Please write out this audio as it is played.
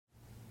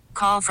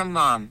call from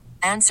mom.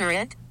 Answer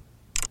it.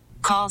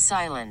 Call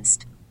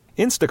silenced.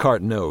 Instacart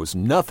knows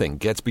nothing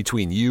gets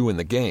between you and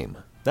the game.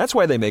 That's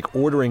why they make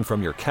ordering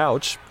from your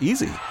couch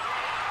easy.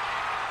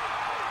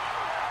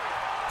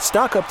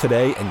 Stock up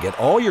today and get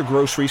all your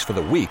groceries for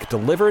the week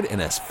delivered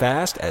in as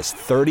fast as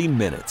 30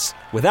 minutes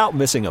without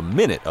missing a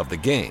minute of the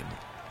game.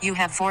 You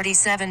have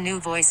 47 new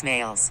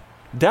voicemails.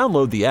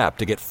 Download the app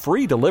to get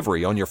free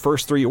delivery on your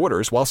first 3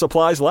 orders while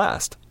supplies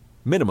last.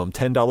 Minimum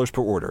 $10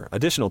 per order.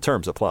 Additional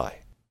terms apply.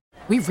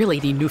 We really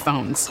need new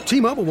phones.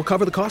 T-Mobile will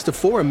cover the cost of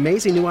 4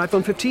 amazing new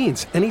iPhone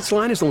 15s, and each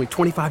line is only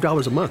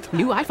 $25 a month.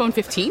 New iPhone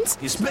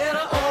 15s? It's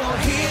better over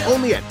here.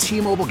 Only at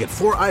T-Mobile, get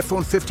 4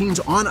 iPhone 15s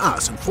on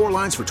us and 4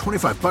 lines for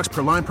 $25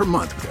 per line per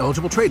month with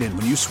eligible trade-in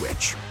when you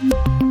switch.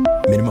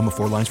 Minimum of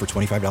 4 lines for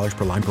 $25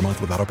 per line per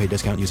month with autopay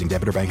discount using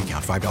debit or bank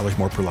account. $5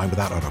 more per line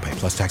without autopay,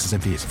 plus taxes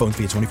and fees. Phone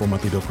fee at 24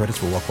 monthly bill credits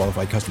for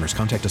well-qualified customers.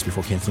 Contact us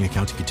before canceling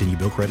account to continue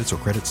bill credits or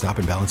credit stop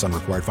and balance on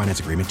required finance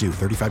agreement due.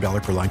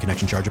 $35 per line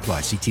connection charge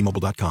applies. See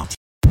T-Mobile.com.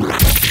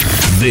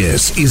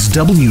 This is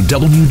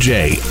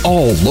WWJ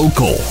All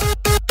Local.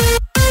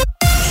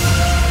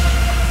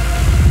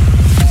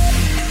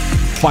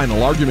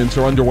 Final arguments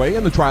are underway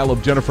in the trial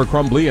of Jennifer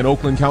Crumbley in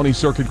Oakland County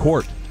Circuit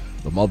Court.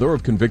 The mother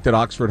of convicted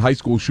Oxford High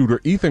School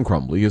shooter Ethan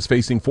Crumbley is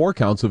facing 4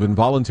 counts of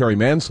involuntary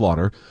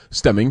manslaughter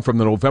stemming from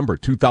the November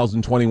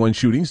 2021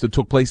 shootings that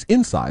took place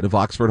inside of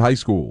Oxford High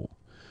School.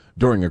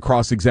 During a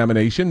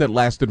cross-examination that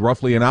lasted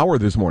roughly an hour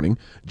this morning,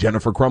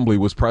 Jennifer Crumbley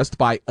was pressed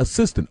by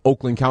Assistant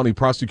Oakland County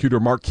Prosecutor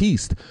Mark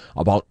Keast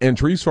about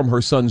entries from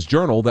her son's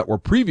journal that were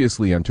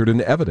previously entered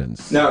into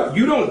evidence. Now,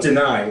 you don't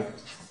deny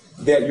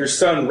that your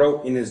son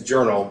wrote in his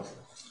journal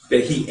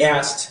that he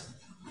asked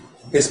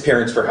his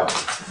parents for help.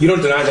 You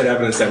don't deny that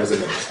evidence that was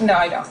admitted? No,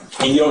 I don't.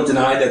 And you don't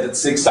deny that the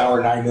Sig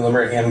Sauer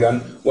 9mm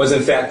handgun was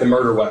in fact the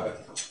murder weapon?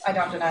 I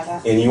don't deny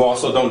that. And you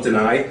also don't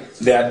deny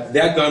that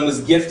that gun was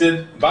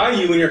gifted by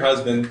you and your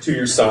husband to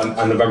your son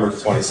on November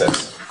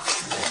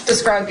 26th?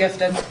 Describe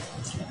gifted.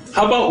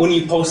 How about when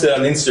you posted on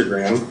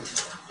Instagram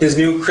his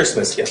new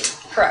Christmas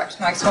gift? Correct.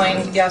 I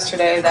explained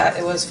yesterday that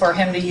it was for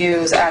him to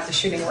use at the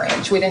shooting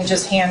range. We didn't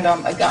just hand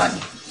him a gun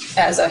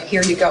as a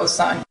here you go,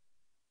 son.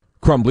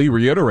 Crumbley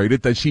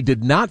reiterated that she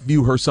did not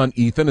view her son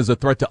Ethan as a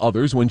threat to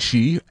others when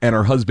she and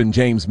her husband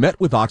James met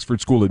with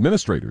Oxford school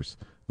administrators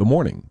the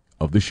morning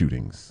of the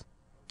shootings.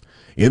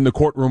 In the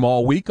courtroom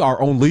all week, our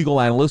own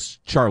legal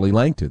analyst, Charlie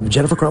Langton.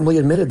 Jennifer Crumbley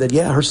admitted that,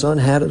 her son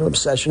had an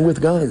obsession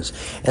with guns,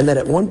 and that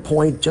at one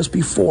point, just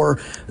before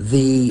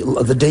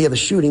the day of the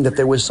shooting, that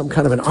there was some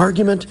kind of an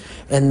argument,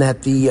 and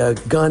that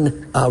the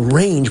gun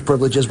range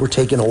privileges were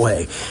taken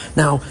away.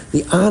 Now,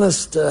 the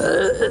honest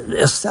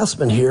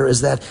assessment here is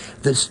that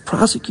this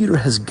prosecutor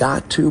has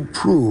got to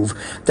prove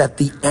that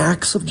the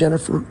acts of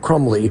Jennifer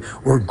Crumbley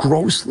were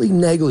grossly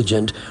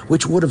negligent,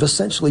 which would have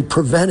essentially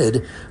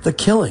prevented the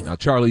killing. Now,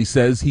 Charlie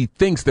says he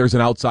thinks there's an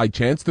outside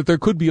chance that there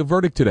could be a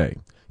verdict today.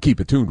 Keep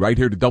it tuned right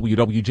here to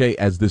WWJ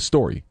as this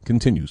story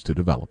continues to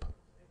develop.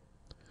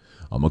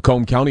 A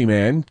Macomb County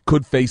man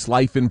could face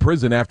life in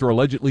prison after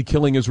allegedly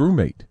killing his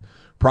roommate.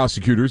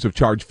 Prosecutors have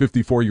charged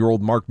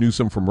 54-year-old Mark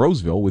Newsom from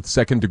Roseville with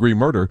second-degree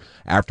murder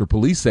after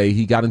police say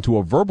he got into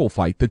a verbal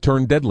fight that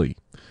turned deadly.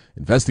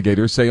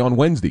 Investigators say on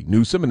Wednesday,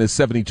 Newsom and his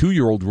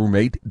 72-year-old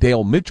roommate,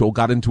 Dale Mitchell,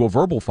 got into a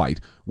verbal fight,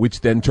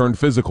 which then turned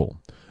physical.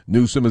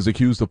 Newsom is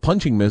accused of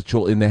punching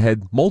Mitchell in the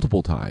head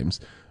multiple times.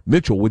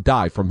 Mitchell would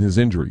die from his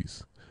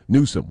injuries.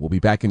 Newsom will be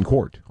back in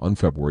court on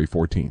February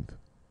 14th.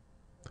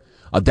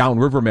 A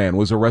Downriver man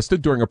was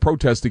arrested during a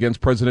protest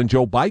against President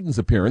Joe Biden's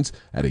appearance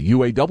at a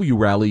UAW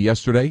rally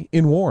yesterday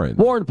in Warren.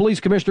 Warren Police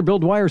Commissioner Bill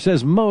Dwyer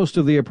says most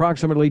of the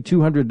approximately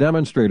 200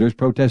 demonstrators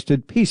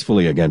protested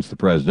peacefully against the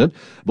president.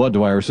 But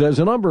Dwyer says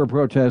a number of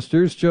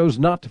protesters chose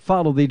not to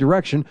follow the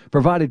direction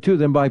provided to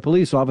them by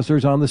police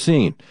officers on the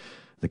scene.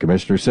 The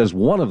commissioner says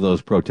one of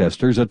those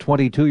protesters, a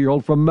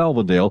 22-year-old from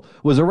Melvindale,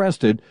 was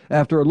arrested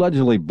after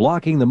allegedly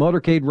blocking the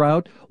motorcade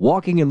route,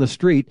 walking in the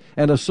street,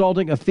 and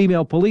assaulting a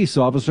female police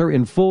officer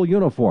in full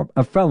uniform,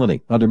 a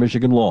felony under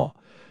Michigan law.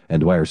 And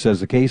Dwyer says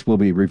the case will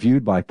be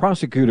reviewed by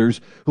prosecutors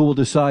who will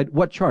decide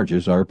what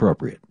charges are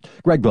appropriate.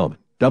 Greg Bowman,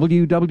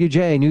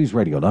 WWJ News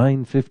Radio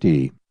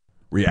 950.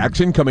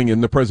 Reaction coming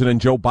in to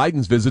President Joe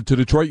Biden's visit to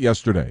Detroit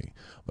yesterday.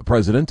 The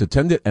president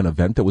attended an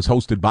event that was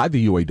hosted by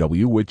the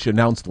UAW, which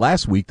announced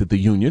last week that the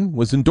union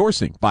was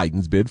endorsing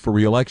Biden's bid for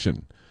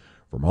re-election.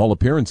 From all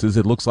appearances,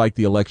 it looks like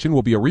the election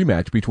will be a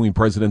rematch between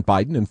President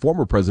Biden and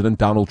former President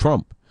Donald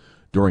Trump.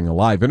 During a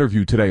live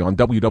interview today on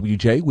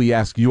WWJ, we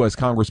asked U.S.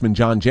 Congressman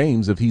John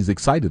James if he's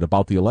excited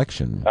about the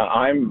election.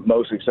 I'm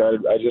most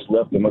excited. I just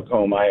left the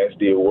Macomb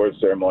ISD award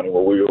ceremony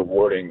where we were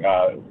awarding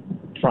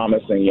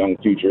promising young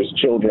futures,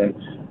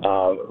 children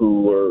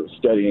who were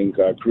studying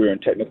career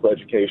and technical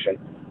education,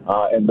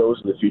 and those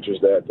are the futures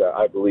that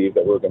I believe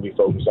that we're going to be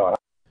focused on.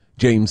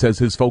 James says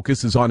his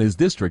focus is on his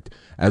district,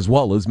 as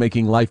well as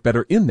making life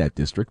better in that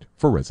district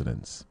for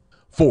residents.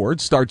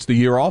 Ford starts the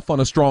year off on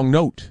a strong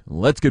note.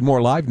 Let's get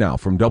more live now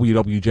from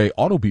WWJ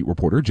Auto Beat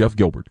reporter Jeff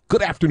Gilbert.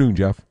 Good afternoon,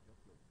 Jeff.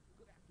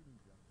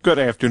 Good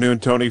afternoon,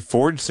 Tony.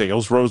 Ford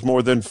sales rose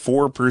more than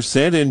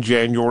 4% in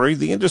January.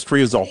 The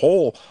industry as a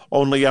whole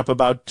only up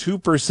about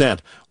 2%.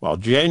 While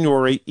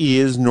January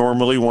is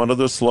normally one of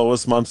the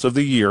slowest months of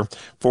the year,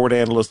 Ford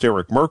analyst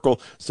Eric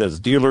Merkel says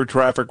dealer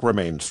traffic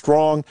remains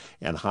strong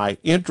and high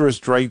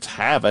interest rates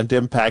haven't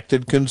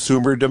impacted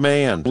consumer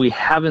demand. We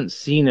haven't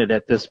seen it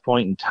at this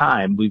point in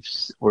time.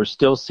 We're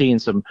still seeing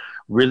some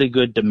really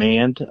good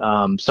demand.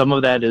 Some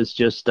of that is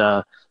just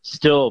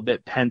still a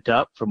bit pent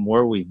up from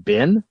where we've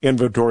been.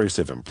 Inventories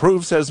have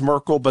improved, says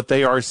Merkel, but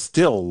they are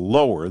still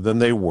lower than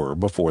they were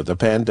before the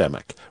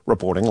pandemic.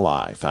 Reporting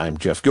live, I'm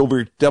Jeff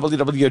Gilbert,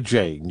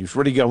 WWJ News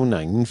Radio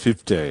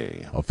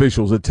 950.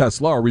 Officials at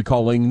Tesla are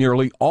recalling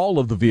nearly all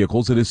of the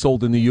vehicles it has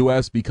sold in the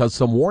U.S. because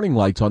some warning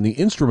lights on the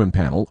instrument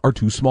panel are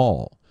too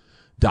small.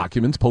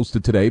 Documents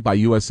posted today by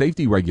U.S.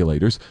 safety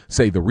regulators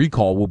say the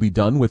recall will be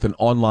done with an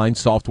online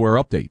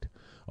software update.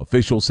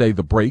 Officials say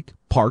the brake,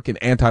 park,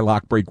 and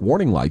anti-lock brake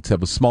warning lights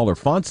have a smaller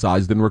font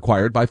size than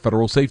required by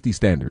federal safety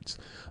standards.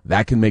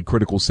 That can make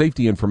critical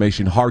safety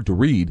information hard to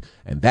read,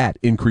 and that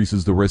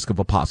increases the risk of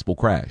a possible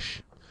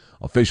crash.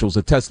 Officials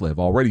at Tesla have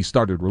already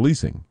started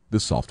releasing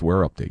the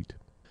software update.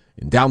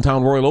 In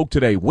downtown Royal Oak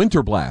today,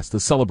 Winter Blast, a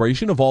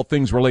celebration of all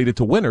things related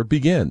to winter,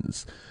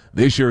 begins.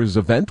 This year's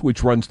event,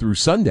 which runs through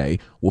Sunday,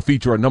 will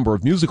feature a number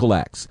of musical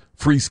acts,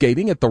 free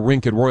skating at the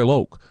rink at Royal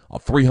Oak, a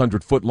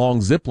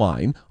 300-foot-long zip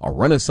line, a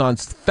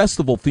Renaissance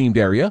festival-themed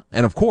area,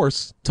 and, of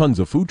course, tons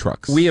of food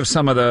trucks. We have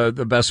some of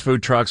the best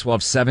food trucks. We'll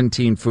have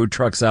 17 food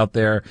trucks out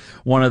there.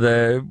 One of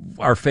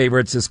our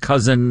favorites is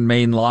Cousin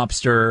Maine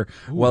Lobster.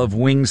 Ooh. We'll have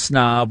Wing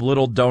Snob,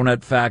 Little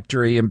Donut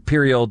Factory,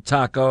 Imperial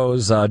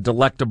Tacos,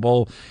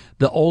 Delectable.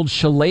 The Old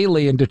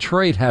Shillelagh in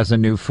Detroit has a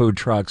new food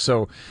truck,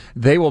 so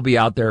they will be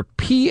out there.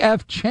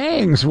 P.F.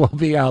 Chang's will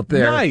be out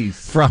there.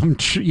 Nice.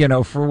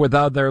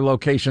 Without their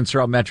locations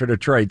throughout Metro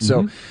Detroit.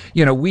 So,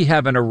 we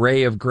have an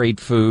array of great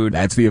food.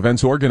 That's the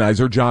event's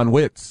organizer, John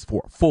Witz.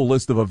 For a full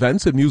list of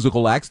events and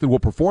musical acts that will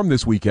perform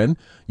this weekend,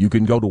 you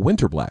can go to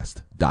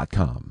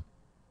winterblast.com.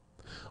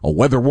 A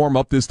weather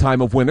warm-up this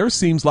time of winter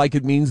seems like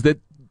it means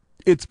that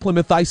it's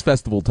Plymouth Ice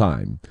Festival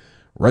time.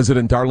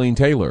 Resident Darlene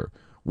Taylor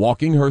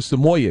walking her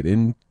Samoyed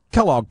in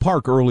Kellogg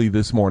Park early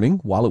this morning,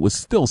 while it was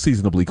still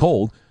seasonably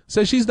cold,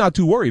 says she's not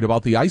too worried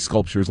about the ice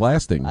sculptures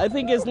lasting. I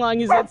think as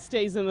long as it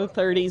stays in the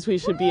 30s, we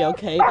should be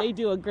okay. They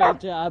do a great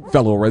job.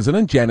 Fellow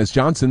resident Janice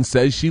Johnson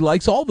says she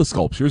likes all the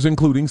sculptures,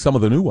 including some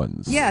of the new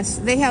ones. Yes,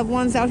 they have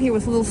ones out here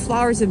with little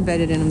flowers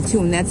embedded in them, too,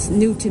 and that's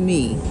new to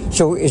me.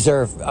 So is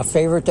there a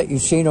favorite that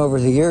you've seen over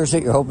the years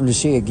that you're hoping to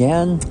see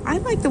again? I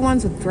like the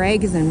ones with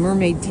dragons and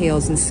mermaid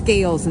tails and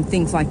scales and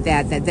things like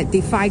that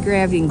defy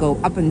gravity and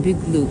go up in big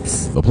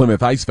loops. The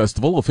Plymouth Ice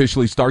Festival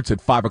officially starts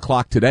at 5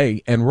 o'clock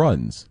today and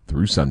runs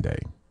through Sunday.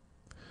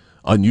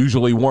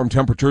 Unusually warm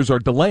temperatures are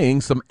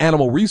delaying some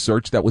animal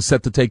research that was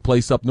set to take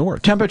place up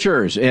north.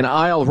 Temperatures in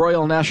Isle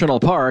Royale National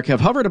Park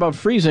have hovered above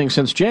freezing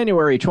since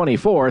January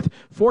 24th,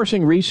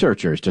 forcing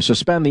researchers to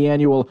suspend the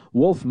annual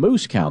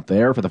wolf-moose count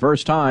there for the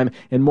first time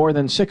in more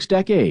than 6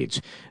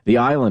 decades. The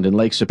island in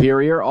Lake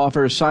Superior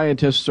offers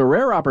scientists a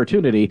rare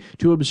opportunity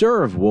to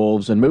observe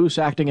wolves and moose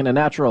acting in a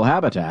natural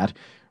habitat.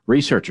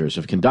 Researchers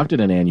have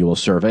conducted an annual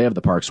survey of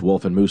the park's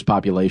wolf and moose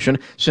population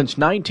since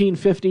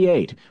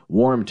 1958.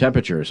 Warm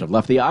temperatures have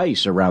left the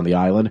ice around the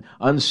island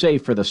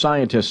unsafe for the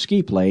scientists'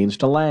 ski planes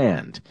to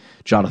land.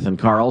 Jonathan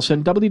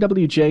Carlson,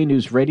 WWJ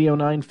News Radio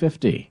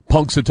 950.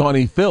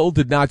 Punxsutawney Phil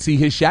did not see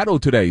his shadow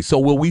today, so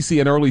will we see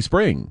an early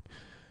spring?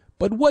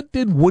 But what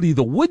did Woody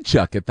the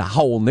Woodchuck at the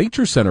Howell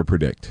Nature Center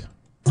predict?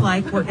 It's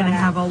like we're going to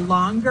have a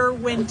longer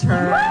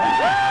winter.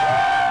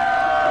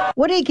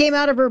 Woody came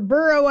out of her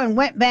burrow and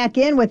went back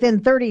in within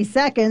 30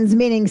 seconds,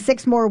 meaning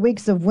 6 more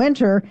weeks of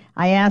winter.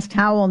 I asked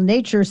Howell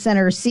Nature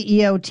Center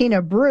CEO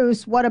Tina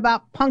Bruce, what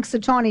about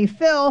Punxsutawney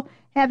Phil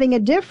having a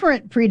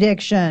different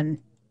prediction?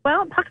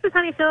 Well,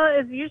 Punxsutawney Phil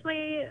is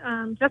usually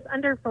just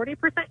under 40%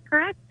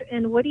 correct,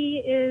 and Woody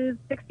is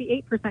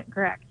 68%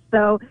 correct.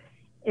 So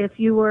if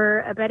you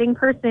were a betting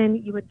person,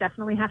 you would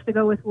definitely have to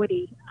go with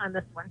Woody on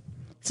this one.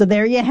 So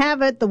there you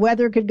have it. The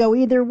weather could go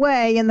either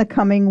way in the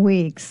coming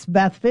weeks.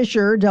 Beth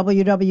Fisher,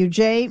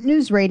 WWJ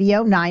News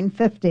Radio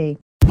 950.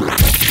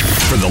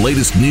 For the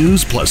latest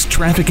news plus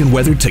traffic and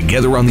weather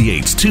together on the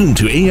 8s, tune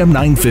to AM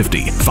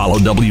 950. Follow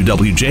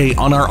WWJ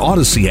on our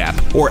Odyssey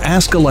app or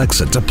ask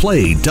Alexa to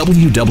play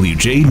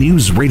WWJ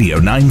News Radio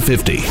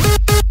 950.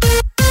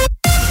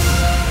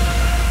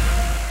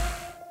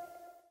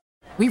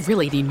 We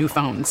really need new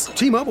phones.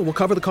 T-Mobile will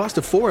cover the cost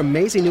of 4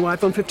 amazing new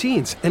iPhone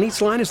 15s, and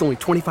each line is only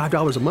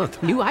 $25 a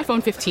month. New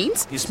iPhone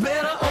 15s? It's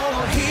better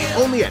over here.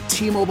 Only at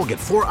T-Mobile, get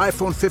 4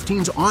 iPhone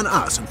 15s on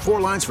us and 4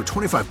 lines for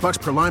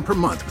 $25 per line per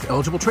month with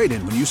eligible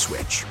trade-in when you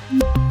switch.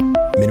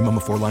 Minimum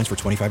of 4 lines for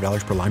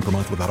 $25 per line per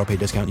month with autopay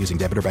discount using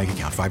debit or bank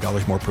account.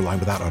 $5 more per line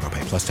without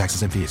autopay, plus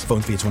taxes and fees. Phone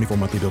fee at 24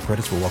 monthly bill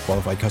credits for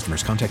well-qualified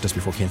customers. Contact us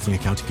before canceling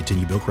account to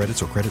continue bill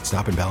credits or credit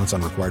stop and balance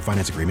on required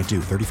finance agreement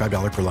due.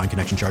 $35 per line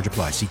connection charge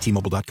applies. See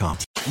T-Mobile.com.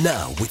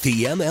 Now, with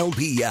the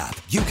MLB app,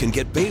 you can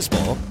get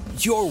baseball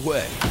your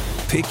way.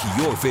 Pick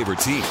your favorite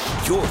team,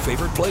 your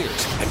favorite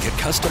players, and get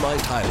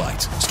customized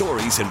highlights,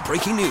 stories, and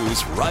breaking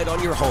news right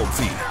on your home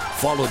feed.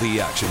 Follow the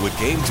action with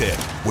Game 10,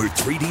 where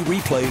 3D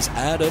replays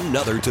add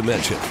another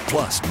dimension.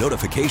 Plus,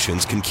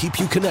 notifications can keep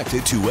you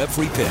connected to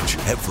every pitch,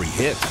 every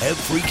hit,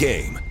 every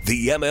game.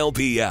 The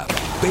MLB app.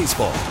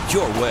 Baseball,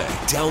 your way.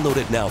 Download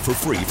it now for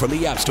free from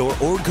the App Store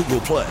or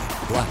Google Play.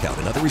 Blackout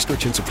and other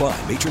restrictions apply.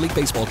 Major League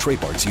Baseball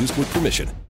trademarks used with permission.